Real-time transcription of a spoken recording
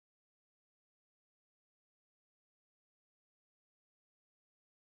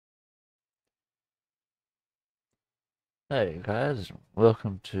Hey guys,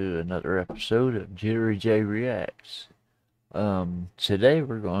 welcome to another episode of Jittery J Reacts. Today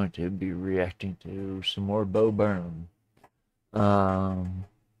we're going to be reacting to some more Bo Burnham. Um,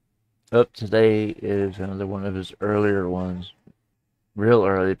 Up today is another one of his earlier ones, real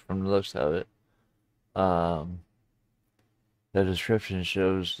early from the looks of it. Um, the description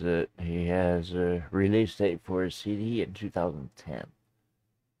shows that he has a release date for his CD in 2010,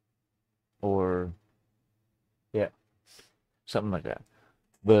 or yeah, something like that.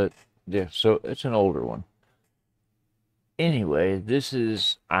 But yeah, so it's an older one. Anyway, this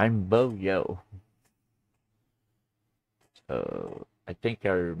is I'm Bo Yo. I think I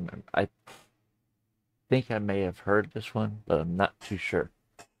remember. I think I may have heard this one, but I'm not too sure.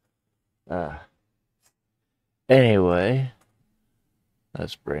 Uh, anyway,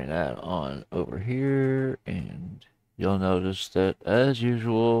 let's bring that on over here, and you'll notice that, as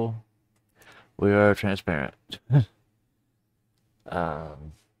usual, we are transparent.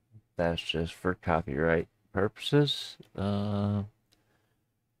 um, that's just for copyright purposes. Not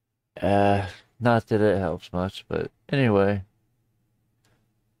that it helps much, but anyway,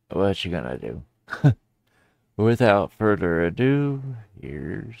 what you gonna do? Without further ado,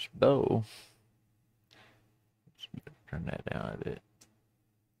 here's Bo. Let's turn that down a bit.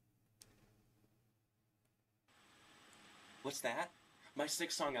 What's that? My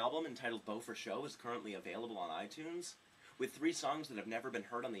 6-song album entitled Bo for Show is currently available on iTunes, with 3 songs that have never been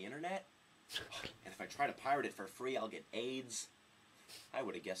heard on the internet. And if I try to pirate it for free, I'll get AIDS. I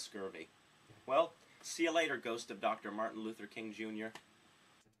would have guessed scurvy. Well, see you later, ghost of Dr. Martin Luther King Jr.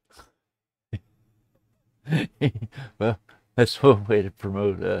 Well, that's one way to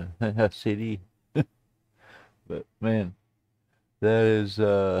promote a CD. But man, that is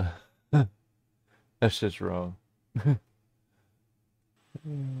that's just wrong. Want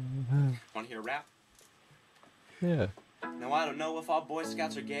to hear a rap? Yeah. Now I don't know if all Boy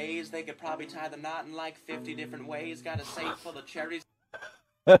Scouts are gays. They could probably tie the knot in like 50 different ways. Got a safe full of cherries.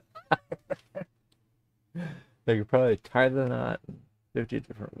 They could probably tie the knot in 50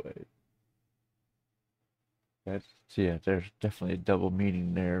 different ways. That's, yeah, there's definitely a double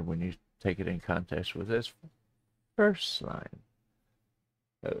meaning there when you take it in context with this first line.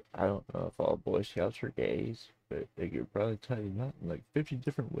 I don't know if all Boy Scouts are gays, but they could probably tie the knot in like 50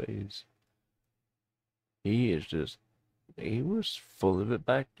 different ways. He is just, he was full of it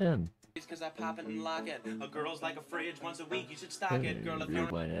back then. Cause I pop it and lock it. A girl's like a fridge, once a week you should stock it. Girl,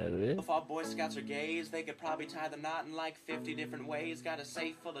 if all Boy Scouts are gays, they could probably tie the knot in like 50 different ways. Got a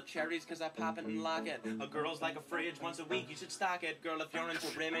safe full of cherries cause I pop it and lock it. A girl's like a fridge, once a week you should stock it. Girl, if you're into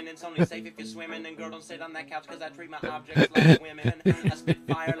rimming, it's only safe if you're swimming. And girl, don't sit on that couch cause I treat my objects like women. I spit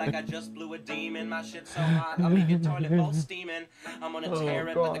fire like I just blew a demon. My shit's so hot, I'll leave your toilet bowl steaming. I'm gonna tear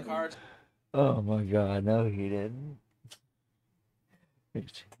it with the cards. Oh my god, no he didn't.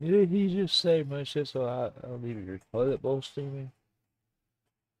 Did he just say my shit so I'll leave your toilet bowl steaming?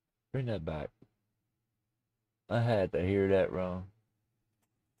 Bring that back. I had to hear that wrong.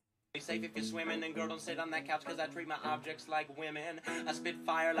 Safe if you're swimming, and girl, don't sit on that couch cause I treat my objects like women. I spit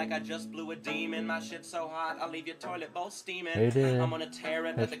fire like I just blew a demon. My shit's so hot, I'll leave your toilet bowl steaming. I'm gonna tear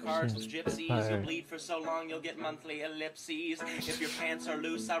it with the cards with gypsies. You'll bleed for so long, you'll get monthly ellipses. If your pants are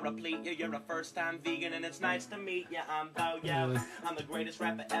loose, I'll replete you. You're a first-time vegan, and it's nice to meet you. I'm Bo Yo. I'm the greatest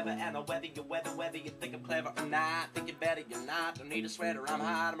rapper ever, and whether you think I'm clever or not, think you're better, you're not. Don't need a sweater, I'm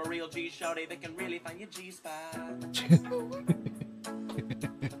hot. I'm a real G-shorty that can really find your G-spot.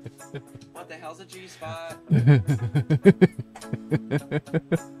 What the hell's a G-spot?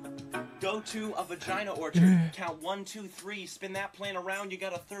 Go to a vagina orchard, count 1, 2, 3, spin that plane around, you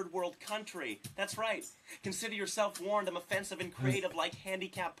got a third world country. That's right. Consider yourself warned, I'm offensive and creative like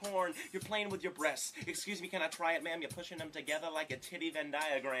handicap porn. You're playing with your breasts. Excuse me, can I try it, ma'am? You're pushing them together like a titty Venn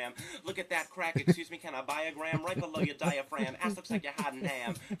diagram. Look at that crack, excuse me, can I buy a gram? Right below your diaphragm, ass looks like you're hiding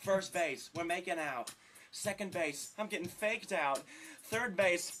ham. First base, we're making out. Second base, I'm getting faked out. Third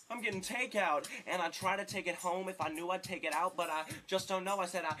base, I'm getting takeout. And I try to take it home if I knew I'd take it out, but I just don't know. I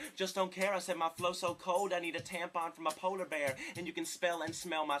said I just don't care. I said my flow's so cold I need a tampon from a polar bear. And you can spell and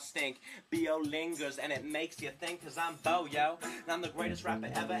smell my stink. B.O. lingers and it makes you think, cause I'm Bo Yo. And I'm the greatest rapper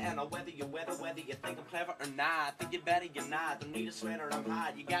ever, and whether you think I'm clever or not, think you're better, you're not. Don't need a sweater, I'm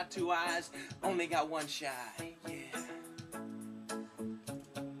hot. You got 2 eyes, only got 1 shot. Yeah.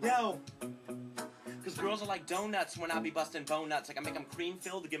 Yo! Cause girls are like donuts when I be busting bone nuts. Like I make them cream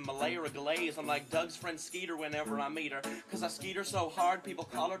filled to give them a layer of glaze. I'm like Doug's friend Skeeter whenever I meet her. Cause I skeet her so hard people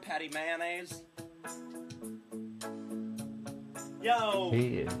call her Patty Mayonnaise. Yo!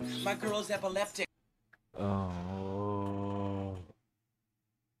 My girl's epileptic. Oh.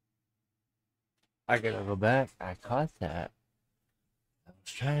 I gotta go back. I caught that. I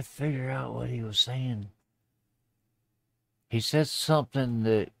was trying to figure out what he was saying. He said something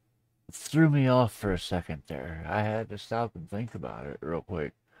that threw me off for a second there. I had to stop and think about it real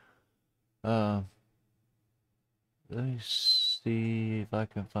quick. Let me see if I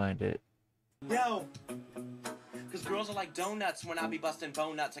can find it. Yo! Because girls are like donuts when I be busting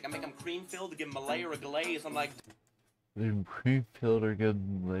bone nuts. Like I make them cream filled to give them a layer of glaze. I'm like, Then cream filled or give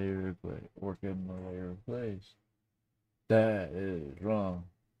them a layer of glaze. Or give them a layer of glaze. That is wrong.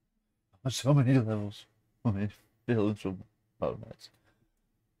 On so many levels. I mean, feelings of donuts.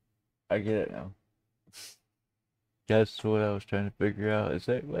 I get it now. That's what I was trying to figure out. Is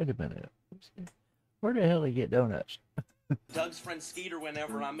that, wait a minute. Where the hell did he get donuts? Doug's friend Skeeter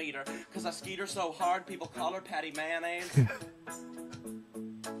whenever I meet her. Because I skeet her so hard, people call her Patty Mayonnaise.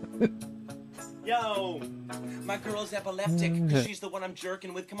 Yo! My girl's epileptic because she's the one I'm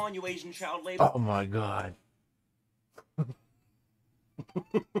jerking with. Come on, you Asian child labor. Oh my god.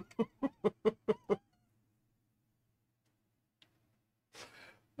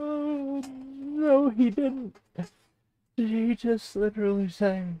 Oh, no, he didn't. Did he just literally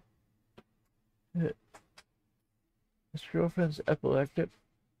say that his girlfriend's epileptic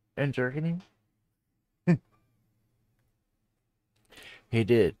and jerking him? He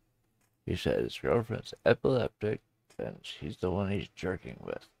did. He said his girlfriend's epileptic and she's the one he's jerking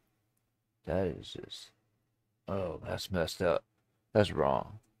with. That is just... Oh, that's messed up. That's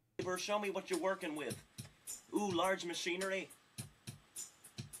wrong. Show me what you're working with. Ooh, large machinery.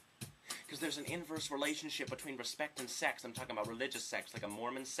 Because there's an inverse relationship between respect and sex. I'm talking about religious sex, like a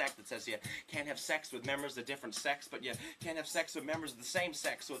Mormon sect that says you can't have sex with members of different sex, but you can't have sex with members of the same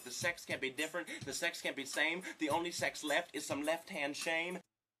sex. So if the sex can't be different, the sex can't be same, the only sex left is some left-hand shame.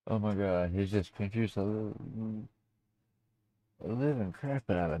 Oh my god, he's just confused a living crap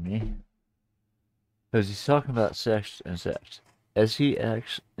out of me. Because he's talking about sex and sex.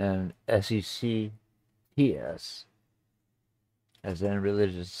 SEX and SECTS. As in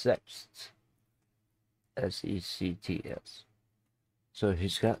religious sects. SECTS. So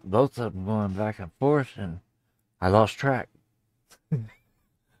he's got both of them going back and forth, and I lost track.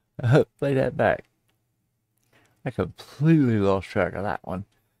 Play that back. I completely lost track of that one.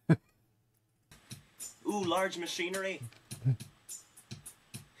 Ooh, large machinery.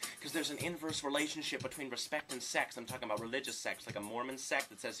 Because there's an inverse relationship between respect and sex. I'm talking about religious sex, like a Mormon sect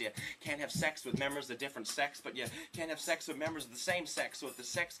that says you can't have sex with members of different sex, but you can't have sex with members of the same sex. So if the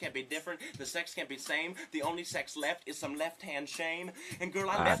sex can't be different, the sex can't be same, the only sex left is some left-hand shame. And girl,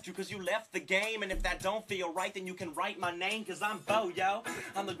 I left you because you left the game, and if that don't feel right, then you can write my name, because I'm Bo, yo.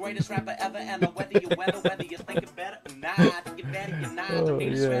 I'm the greatest rapper ever, and whether you think it better or not, think it better or not, Oh, don't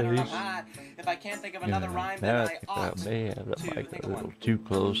need a yeah, sweater, I'm he's- hot. If I can't think of another rhyme, then Now I ought I may have the to mic think a of little one. too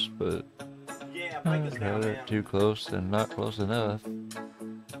close, but Yeah, break this down, man. too close and not close enough.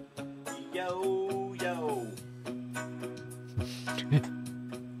 Yo, yo.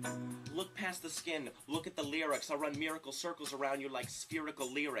 Look past the skin. Look at the lyrics. I run miracle circles around you like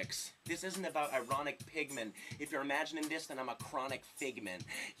spherical lyrics. This isn't about ironic pigment. If you're imagining this, then I'm a chronic figment.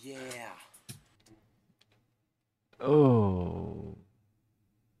 Yeah. Oh.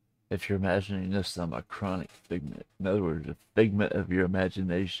 If you're imagining this, I'm a chronic figment. In other words, a figment of your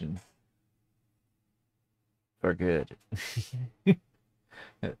imagination. For good. a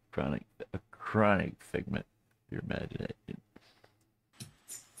chronic figment of your imagination.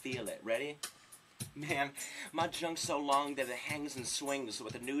 Feel it. Ready? Man, my junk's so long that it hangs and swings. So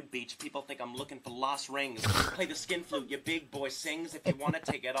with a nude beach, people think I'm looking for lost rings. Play the skin flute, your big boy sings. If you want to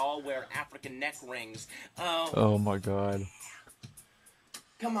take it all, wear African neck rings. Oh my god.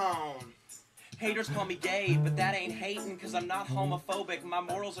 Come on. Haters call me gay, but that ain't hating, cause I'm not homophobic. My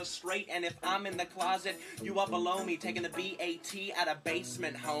morals are straight, and if I'm in the closet, you up below me, taking the BAT out of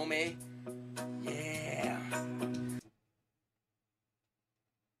basement, homie. Yeah.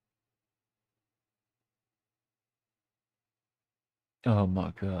 Oh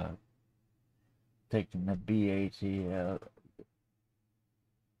my god. Taking the BAT out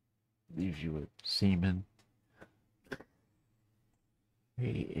leaves you with semen.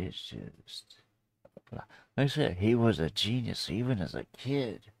 He is just... Like I said, he was a genius even as a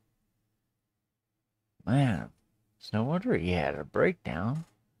kid. Man, it's no wonder he had a breakdown.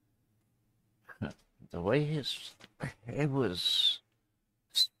 The way his head was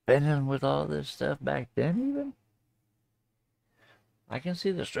spinning with all this stuff back then even. I can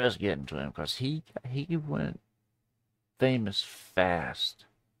see the stress getting to him because he went famous fast.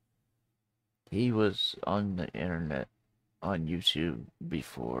 He was on the internet, on YouTube,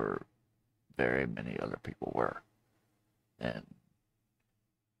 before very many other people were. And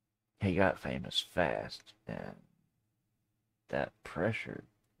he got famous fast, and that pressure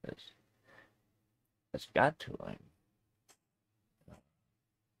has got to him.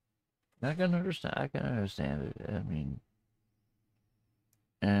 I can understand. I can understand it. I mean,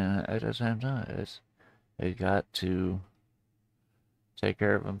 and at the same time, he got to take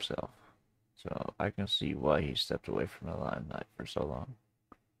care of himself. So I can see why he stepped away from the limelight for so long.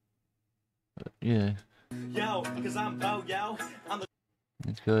 But yeah. Yo, cause I'm Bo, yo.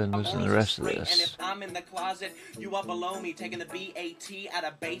 Let's go ahead and listen to the rest of this. And if I'm in the closet, you up below me, taking the BAT at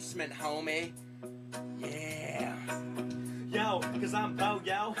a basement, homie. Yeah. Yo, cause I'm Bo,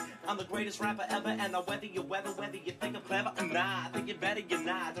 yo. I'm the greatest rapper ever, and whether you think I'm clever or not, I think you're better, you're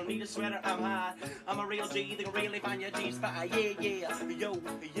not. Don't need a sweater, I'm hot. I'm a real G, they can really find your G-spot. Yeah, yeah.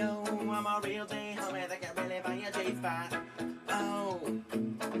 Yo, I'm a real G, homie, they can really find your G-spot.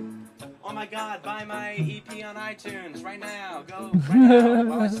 Oh my god, buy my EP on iTunes right now. Go right now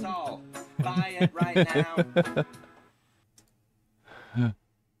while I stall. Buy it right now.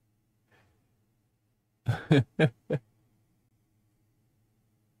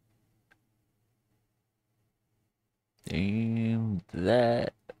 And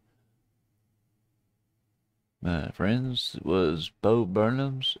that, my friends, was Bo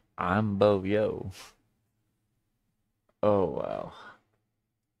Burnham's I'm Bo Yo. Oh wow.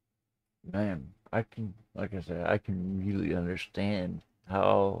 Man, like I said, I can really understand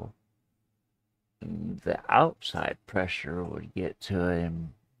how the outside pressure would get to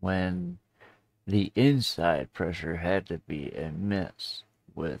him when the inside pressure had to be immense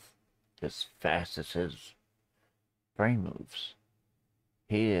with as fast as his brain moves.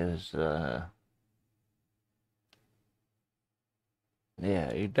 He is, yeah,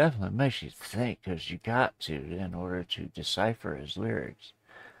 it definitely makes you think, because you got to in order to decipher his lyrics.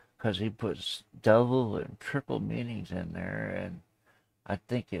 Because he puts double and triple meanings in there, and I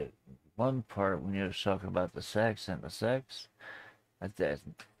think at one part when he was talking about the sex and the sex, I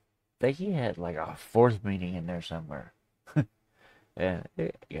think he had like a fourth meaning in there somewhere. And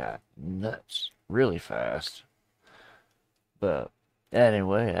it got nuts really fast. But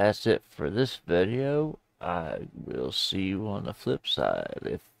anyway, that's it for this video. I will see you on the flip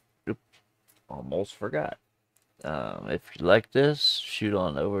side. Almost forgot. If you like this, shoot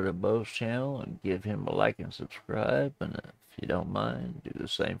on over to Bo's channel and give him a like and subscribe. And if you don't mind, do the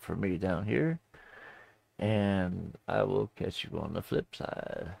same for me down here. And I will catch you on the flip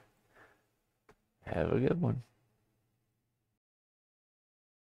side. Have a good one.